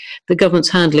the government's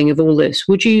handling of all this,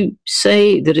 would you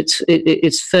say that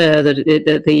it's fair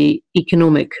that the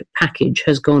economic package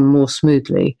has gone more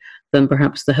smoothly than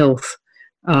perhaps the health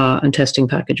and testing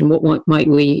package? And what might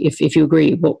we, if you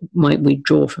agree, what might we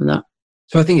draw from that?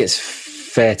 So I think it's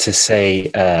fair to say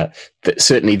that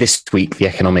certainly this week the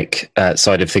economic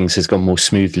side of things has gone more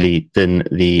smoothly than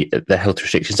the health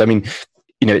restrictions. I mean,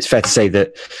 it's fair to say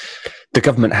that the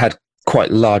government had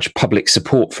quite large public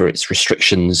support for its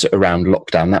restrictions around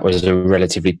lockdown. That was a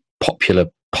relatively popular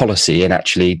policy, and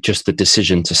actually just the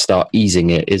decision to start easing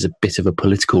it is a bit of a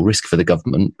political risk for the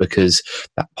government, because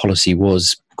that policy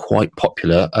was quite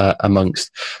popular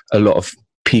amongst a lot of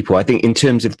people. I think in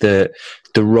terms of the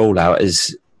rollout,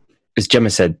 as Gemma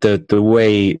said, the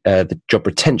way the job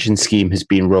retention scheme has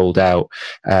been rolled out,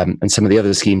 and some of the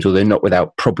other schemes, although not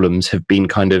without problems, have been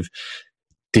kind of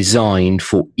designed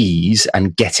for ease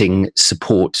and getting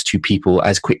support to people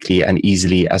as quickly and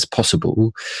easily as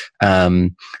possible.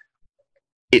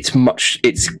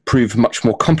 It's proved much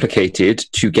more complicated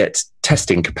to get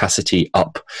testing capacity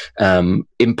up,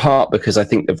 in part because I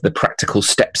think of the practical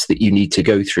steps that you need to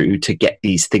go through to get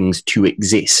these things to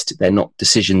exist. They're not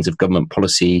decisions of government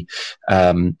policy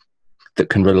that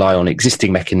can rely on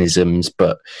existing mechanisms,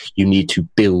 but you need to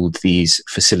build these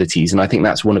facilities. And I think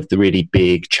that's one of the really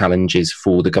big challenges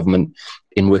for the government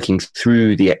in working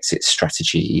through the exit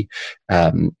strategy,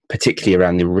 particularly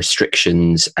around the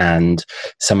restrictions and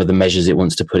some of the measures it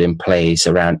wants to put in place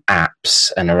around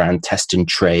apps and around test and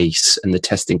trace and the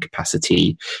testing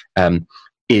capacity,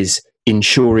 is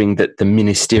ensuring that the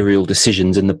ministerial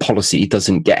decisions and the policy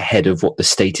doesn't get ahead of what the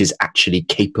state is actually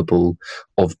capable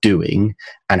of doing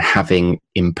and having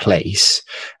in place.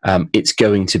 It's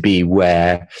going to be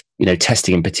where,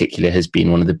 testing in particular has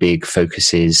been one of the big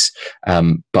focuses.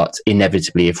 But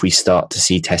inevitably, if we start to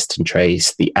see test and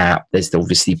trace, the app, there's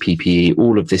obviously PPE,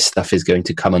 all of this stuff is going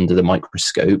to come under the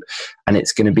microscope. And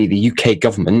it's going to be the UK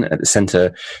government at the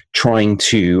centre trying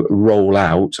to roll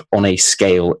out on a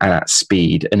scale and at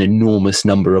speed an enormous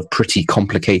number of pretty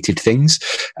complicated things.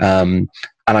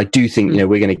 And I do think,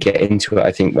 we're going to get into it,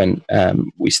 I think, when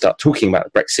we start talking about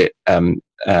the Brexit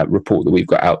report that we've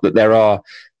got out, that there are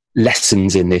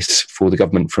lessons in this for the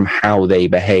government from how they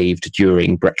behaved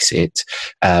during Brexit,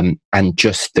 and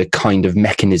just the kind of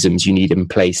mechanisms you need in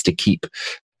place to keep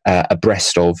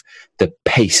abreast of the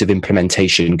pace of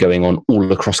implementation going on all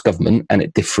across government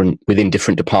and within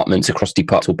different departments across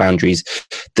departmental boundaries,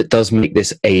 that does make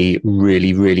this a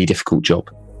really, really difficult job.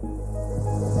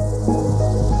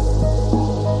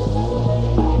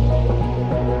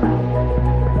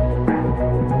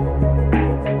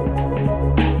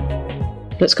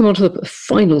 Let's come on to the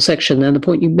final section then, the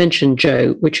point you mentioned,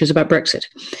 Joe, which is about Brexit.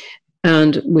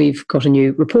 And we've got a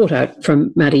new report out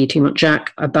from Maddie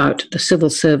T-Jack about the civil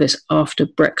service after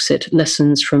Brexit,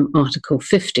 lessons from Article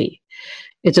 50.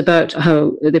 It's about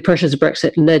how the pressures of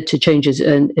Brexit led to changes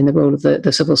in the role of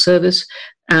the civil service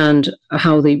and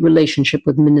how the relationship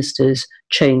with ministers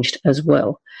changed as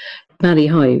well. Maddie,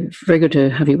 hi. Very good to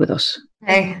have you with us.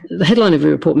 Hey. The headline of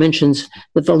your report mentions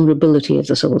the vulnerability of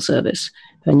the civil service,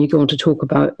 and you go on to talk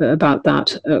about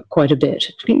that quite a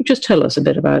bit. Can you just tell us a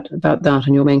bit about that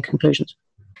and your main conclusions?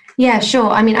 Yeah, sure.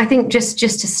 I mean, I think just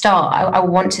to start, I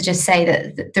want to just say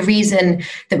that the reason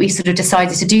that we sort of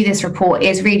decided to do this report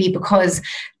is really because,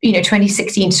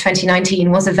 2016 to 2019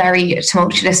 was a very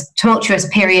tumultuous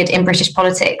period in British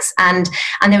politics. And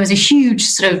there was a huge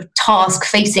sort of task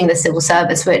facing the civil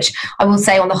service, which I will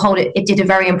say on the whole, it did a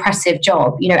very impressive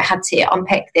job. It had to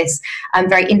unpick this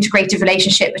very integrated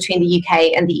relationship between the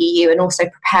UK and the EU, and also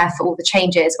prepare for all the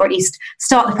changes, or at least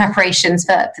start the preparations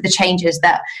for the changes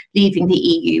that leaving the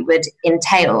EU would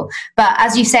entail. But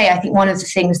as you say, I think one of the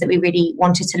things that we really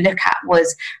wanted to look at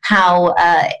was how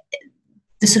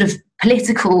the sort of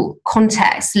political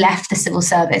context left the civil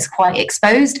service quite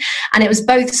exposed. And it was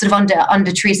both sort of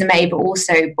under Theresa May, but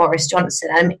also Boris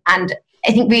Johnson. And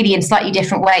I think really in slightly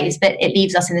different ways, but it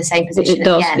leaves us in the same position at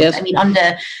the end. Yes. I mean,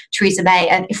 under Theresa May,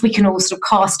 and if we can all sort of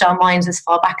cast our minds as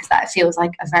far back as that, it feels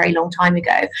like a very long time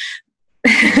ago.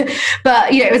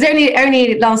 But it was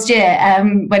only last year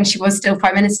when she was still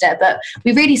Prime Minister, but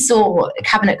we really saw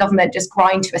cabinet government just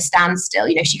grind to a standstill.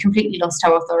 She completely lost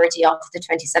her authority after the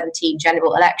 2017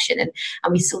 general election, and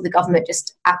we saw the government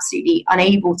just absolutely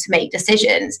unable to make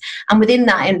decisions. And within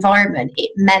that environment,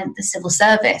 it meant the civil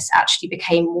service actually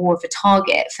became more of a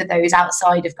target for those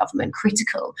outside of government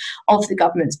critical of the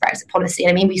government's Brexit policy. And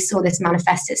I mean, we saw this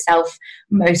manifest itself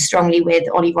most strongly with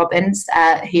Ollie Robbins,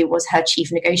 who was her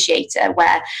chief negotiator,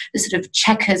 where the sort of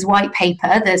Chequers white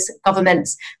paper, the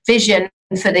government's vision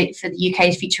for the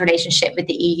UK's future relationship with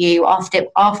the EU,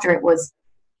 after it was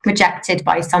rejected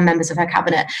by some members of her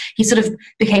cabinet, he sort of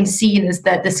became seen as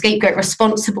the scapegoat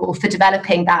responsible for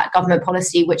developing that government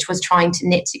policy, which was trying to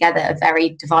knit together a very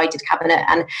divided cabinet.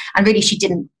 And really, she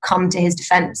didn't come to his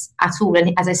defence at all.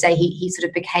 And as I say, he sort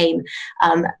of became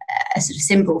a sort of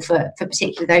symbol for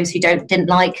particularly those who didn't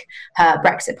like her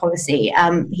Brexit policy.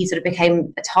 He sort of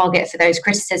became a target for those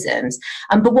criticisms.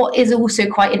 But what is also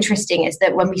quite interesting is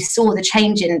that when we saw the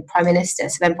change in Prime Minister,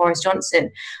 so when Boris Johnson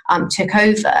took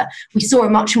over, we saw a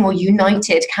much more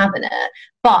united cabinet,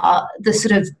 but the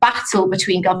sort of battle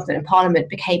between government and parliament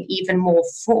became even more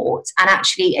fraught. And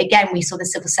actually, again, we saw the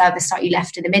civil service slightly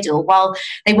left in the middle. While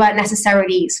they weren't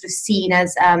necessarily sort of seen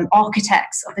as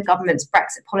architects of the government's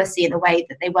Brexit policy in the way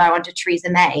that they were under Theresa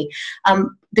May,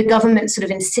 the government's sort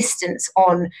of insistence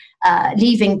on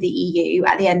leaving the EU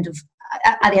at the end of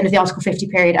the Article 50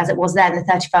 period, as it was then, the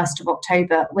 31st of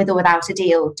October, with or without a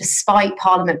deal, despite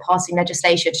Parliament passing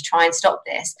legislation to try and stop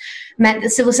this, meant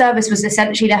that civil service was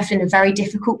essentially left in a very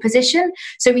difficult position.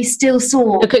 So we still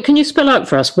saw. Okay, can you spell out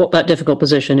for us what that difficult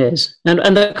position is, and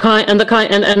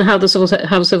how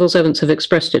civil servants have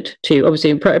expressed it to you, obviously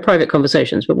in private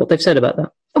conversations, but what they've said about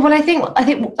that? Well, I think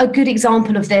a good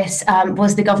example of this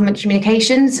was the government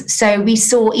communications. So we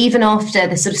saw, even after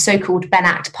the sort of so-called Ben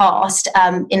Act passed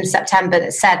in September,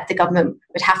 that said the government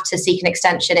would have to seek an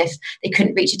extension if they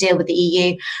couldn't reach a deal with the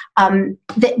EU,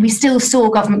 that we still saw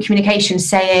government communications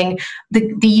saying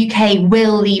the UK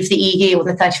will leave the EU on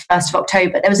the 31st of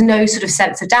October. There was no sort of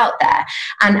sense of doubt there.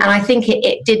 And I think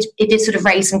it did sort of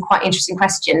raise some quite interesting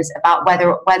questions about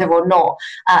whether or not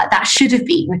that should have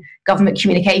been government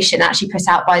communication actually put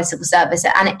out by the civil service.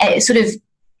 And it sort of,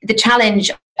 the challenge,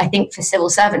 I think, for civil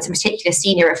servants, in particular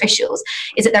senior officials,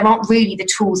 is that there aren't really the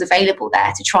tools available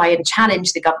there to try and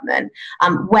challenge the government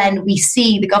when we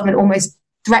see the government almost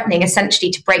threatening essentially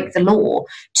to break the law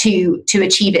to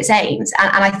achieve its aims.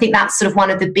 And I think that's sort of one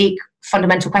of the big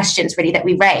fundamental questions really that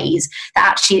we raise, that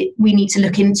actually we need to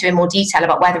look into in more detail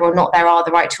about whether or not there are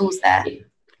the right tools there.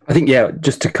 I think,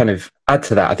 just to kind of add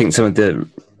to that, I think some of the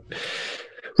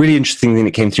really interesting thing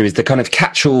that came through is the kind of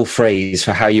catch-all phrase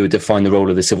for how you would define the role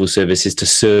of the civil service is to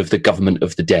serve the government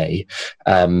of the day.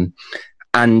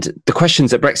 And the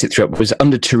questions that Brexit threw up was,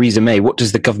 under Theresa May, what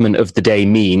does the government of the day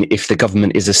mean if the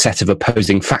government is a set of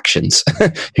opposing factions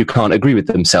who can't agree with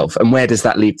themselves? And where does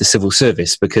that leave the civil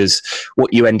service? Because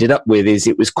what you ended up with is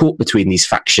it was caught between these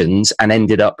factions and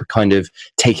ended up kind of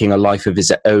taking a life of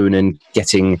its own and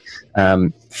getting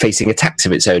facing attacks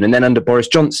of its own. And then under Boris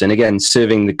Johnson, again,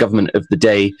 serving the government of the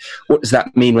day, what does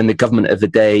that mean when the government of the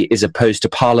day is opposed to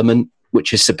Parliament,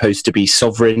 which is supposed to be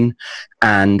sovereign,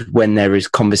 and when there is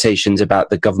conversations about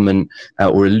the government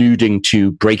or alluding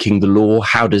to breaking the law,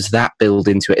 how does that build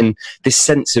into it? And this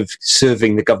sense of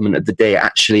serving the government of the day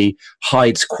actually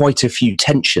hides quite a few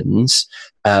tensions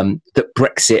that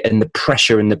Brexit and the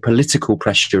pressure and the political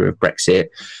pressure of Brexit,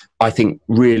 I think,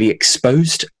 really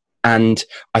exposed. And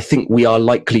I think we are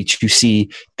likely to see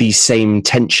these same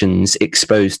tensions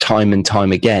exposed time and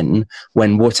time again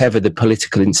when whatever the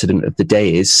political incident of the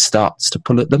day is starts to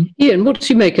pull at them. Ian, what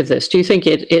do you make of this? Do you think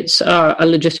it's a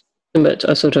legitimate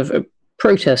sort of a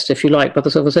protest, if you like, by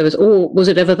the civil service, or was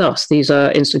it ever thus? These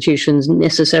are institutions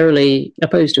necessarily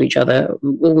opposed to each other,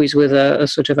 always with a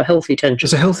sort of a healthy tension.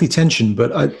 It's a healthy tension,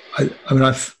 but I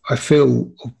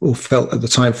feel or felt at the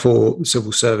time for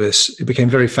civil service, it became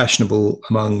very fashionable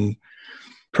among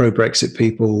pro-Brexit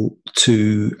people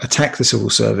to attack the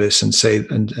civil service and say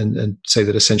say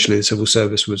that essentially the civil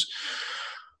service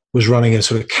was running a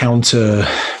sort of counter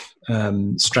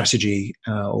strategy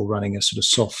or running a sort of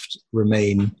soft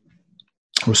Remain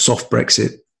or soft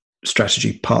Brexit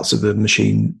strategy. Parts of the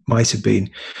machine might have been.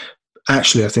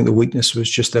 Actually, I think the weakness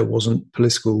was just there wasn't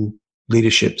political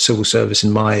leadership. Civil service, in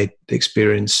my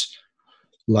experience,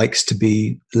 likes to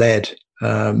be led.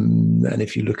 And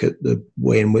if you look at the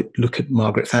way in which, look at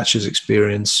Margaret Thatcher's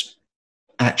experience,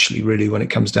 actually, really, when it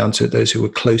comes down to it, those who were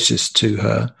closest to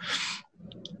her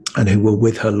and who were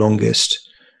with her longest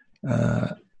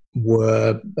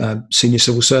were senior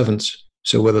civil servants.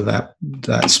 So whether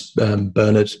that's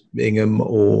Bernard Ingham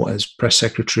or as press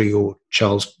secretary, or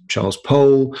Charles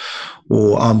Pole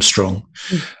or Armstrong.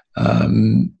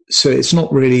 So it's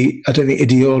not really, I don't think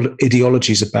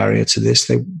ideology is a barrier to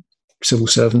this. Civil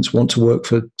servants want to work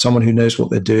for someone who knows what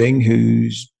they're doing,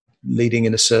 who's leading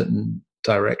in a certain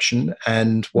direction.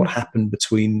 And what happened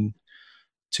between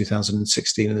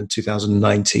 2016 and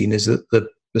 2019 is that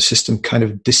the system kind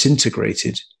of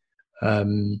disintegrated.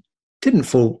 Didn't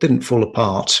fall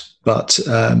apart, but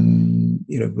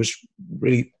was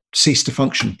really ceased to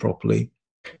function properly.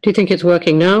 Do you think it's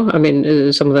working now? I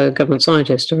mean, some of the government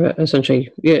scientists are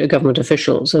essentially government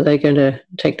officials. Are they going to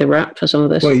take the rap for some of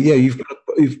this? Well, yeah, you've got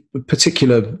a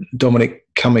particular Dominic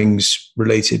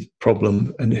Cummings-related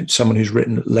problem, and someone who's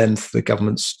written at length, the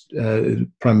government's Prime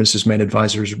Minister's main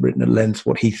advisor has written at length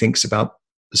what he thinks about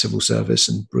the civil service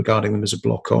and regarding them as a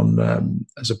block on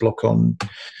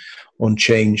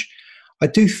change. I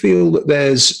do feel that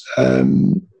there's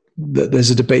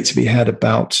a debate to be had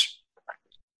about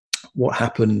what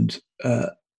happened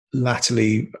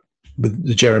latterly with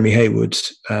the Jeremy Hayward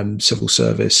civil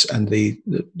service and the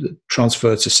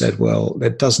transfer to said, well, there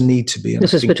does need to be.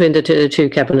 This is between the two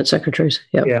cabinet secretaries.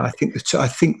 Yep. Yeah, I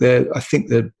think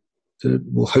there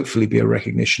will hopefully be a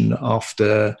recognition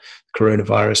after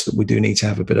coronavirus that we do need to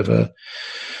have a bit of a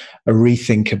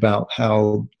rethink about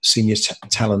how senior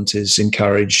talent is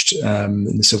encouraged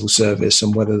in the civil service,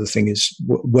 and whether the thing is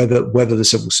whether the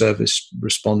civil service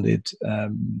responded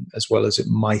as well as it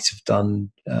might have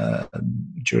done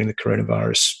during the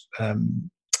coronavirus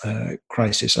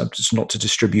crisis. Just not to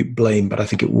distribute blame, but I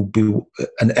think it will be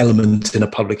an element in a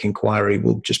public inquiry.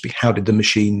 Will just be, how did the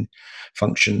machine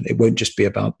function? It won't just be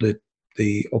about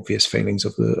the obvious failings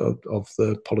of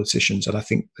the politicians, and I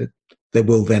think that there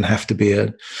will then have to be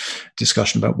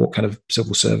discussion about what kind of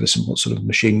civil service and what sort of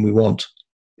machine we want.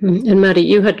 And Maddie,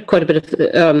 you had quite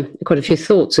a few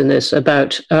thoughts in this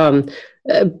about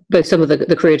both some of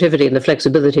the creativity and the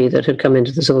flexibility that had come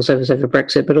into the civil service over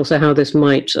Brexit, but also how this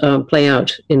might play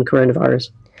out in coronavirus.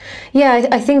 Yeah,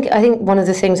 I think one of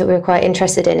the things that we were quite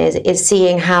interested in is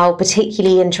seeing how,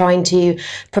 particularly in trying to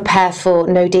prepare for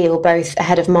no deal, both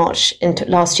ahead of March into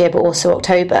last year, but also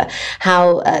October,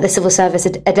 how the civil service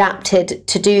had adapted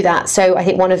to do that. So I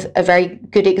think a very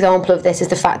good example of this is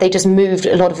the fact they just moved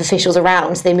a lot of officials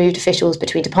around. So they moved officials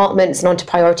between departments and onto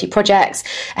priority projects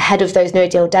ahead of those no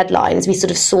deal deadlines. We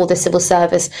sort of saw the civil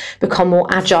service become more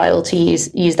agile, to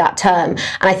use that term.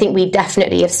 And I think we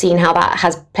definitely have seen how that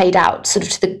has played out sort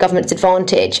of to the government's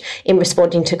advantage in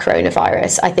responding to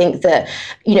coronavirus. I think that,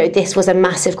 this was a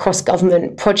massive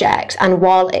cross-government project, and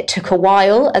while it took a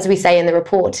while, as we say in the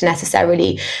report,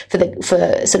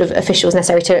 for sort of officials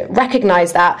necessary to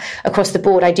recognise that across the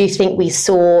board, I do think we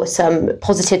saw some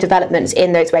positive developments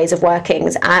in those ways of working,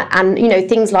 and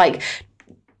things like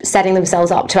setting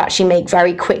themselves up to actually make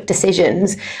very quick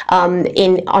decisions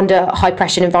in under high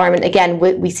pressure environment. Again,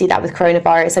 we see that with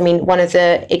coronavirus. I mean, one of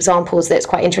the examples that's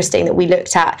quite interesting that we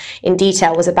looked at in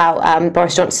detail was about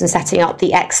Boris Johnson setting up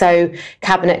the EXO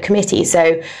cabinet committee.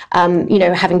 So,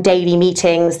 having daily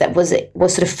meetings that was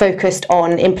sort of focused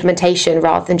on implementation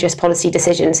rather than just policy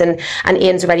decisions. And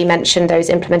Ian's already mentioned those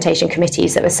implementation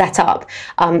committees that were set up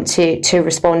to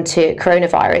respond to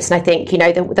coronavirus. And I think,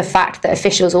 the fact that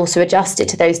officials also adjusted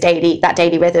to that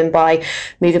daily rhythm by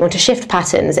moving on to shift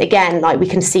patterns. Again, like we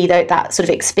can see that sort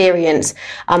of experience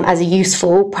as a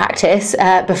useful practice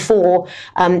before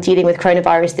dealing with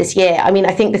coronavirus this year. I mean,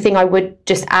 I think the thing I would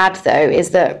just add, though, is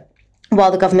that while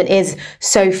the government is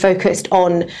so focused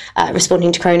on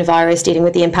responding to coronavirus, dealing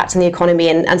with the impact on the economy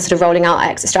and sort of rolling out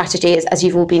exit strategies, as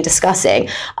you've all been discussing,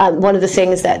 one of the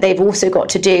things that they've also got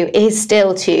to do is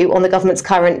still to, on the government's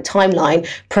current timeline,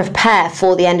 prepare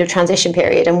for the end of transition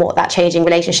period and what that changing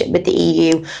relationship with the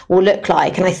EU will look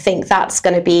like. And I think that's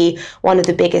going to be one of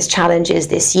the biggest challenges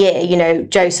this year.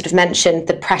 Joe sort of mentioned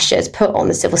the pressures put on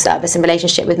the civil service in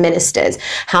relationship with ministers,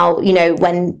 how,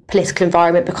 when political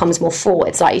environment becomes more fraught,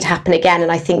 it's likely to happen again.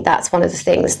 And I think that's one of the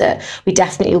things that we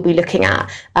definitely will be looking at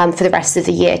for the rest of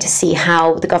the year, to see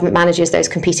how the government manages those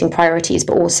competing priorities,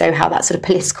 but also how that sort of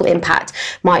political impact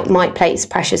might place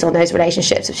pressures on those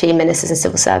relationships between ministers and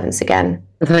civil servants again.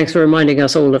 Thanks for reminding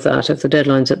us all of that, of the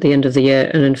deadlines at the end of the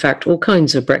year, and in fact all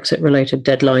kinds of Brexit-related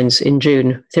deadlines in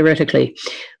June, theoretically,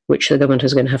 which the government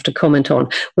is going to have to comment on.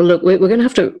 Well, look, we're going to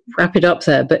have to wrap it up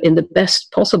there, but in the best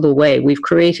possible way. We've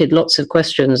created lots of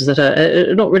questions that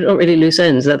are not really loose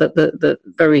ends, that the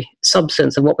very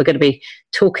substance of what we're going to be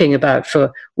talking about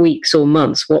for weeks or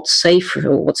months. What's safe,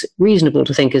 or what's reasonable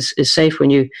to think is safe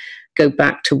when you go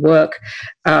back to work,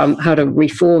 how to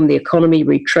reform the economy,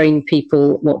 retrain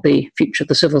people, what the future of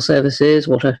the civil service is,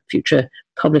 what a future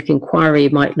public inquiry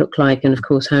might look like, and of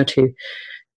course how to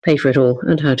pay for it all,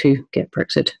 and how to get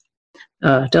Brexit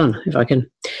done, if I can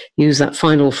use that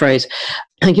final phrase.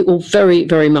 Thank you all very,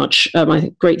 very much.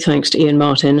 My great thanks to Ian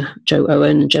Martin, Joe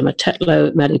Owen, Gemma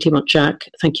Tetlow, Maddie Timotchak.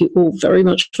 Thank you all very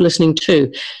much for listening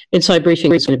too. Inside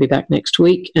Briefing is going to be back next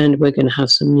week, and we're going to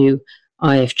have some new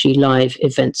IFG Live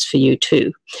events for you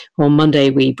too. On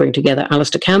Monday, we bring together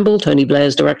Alistair Campbell, Tony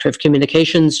Blair's Director of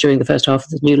Communications during the first half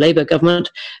of the new Labour government,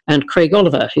 and Craig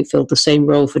Oliver, who filled the same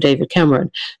role for David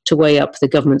Cameron, to weigh up the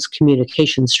government's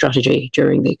communications strategy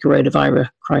during the coronavirus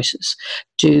crisis.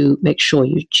 Do make sure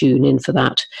you tune in for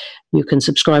that. You can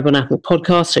subscribe on Apple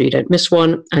Podcasts so you don't miss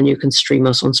one, and you can stream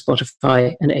us on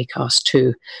Spotify and Acast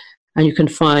too. And you can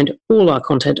find all our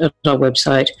content at our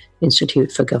website,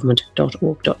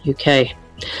 instituteforgovernment.org.uk.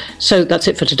 So that's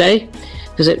it for today.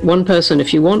 Visit one person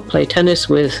if you want, play tennis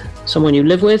with someone you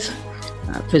live with,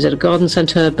 visit a garden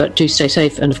centre, but do stay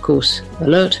safe and, of course,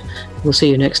 alert. We'll see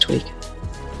you next week.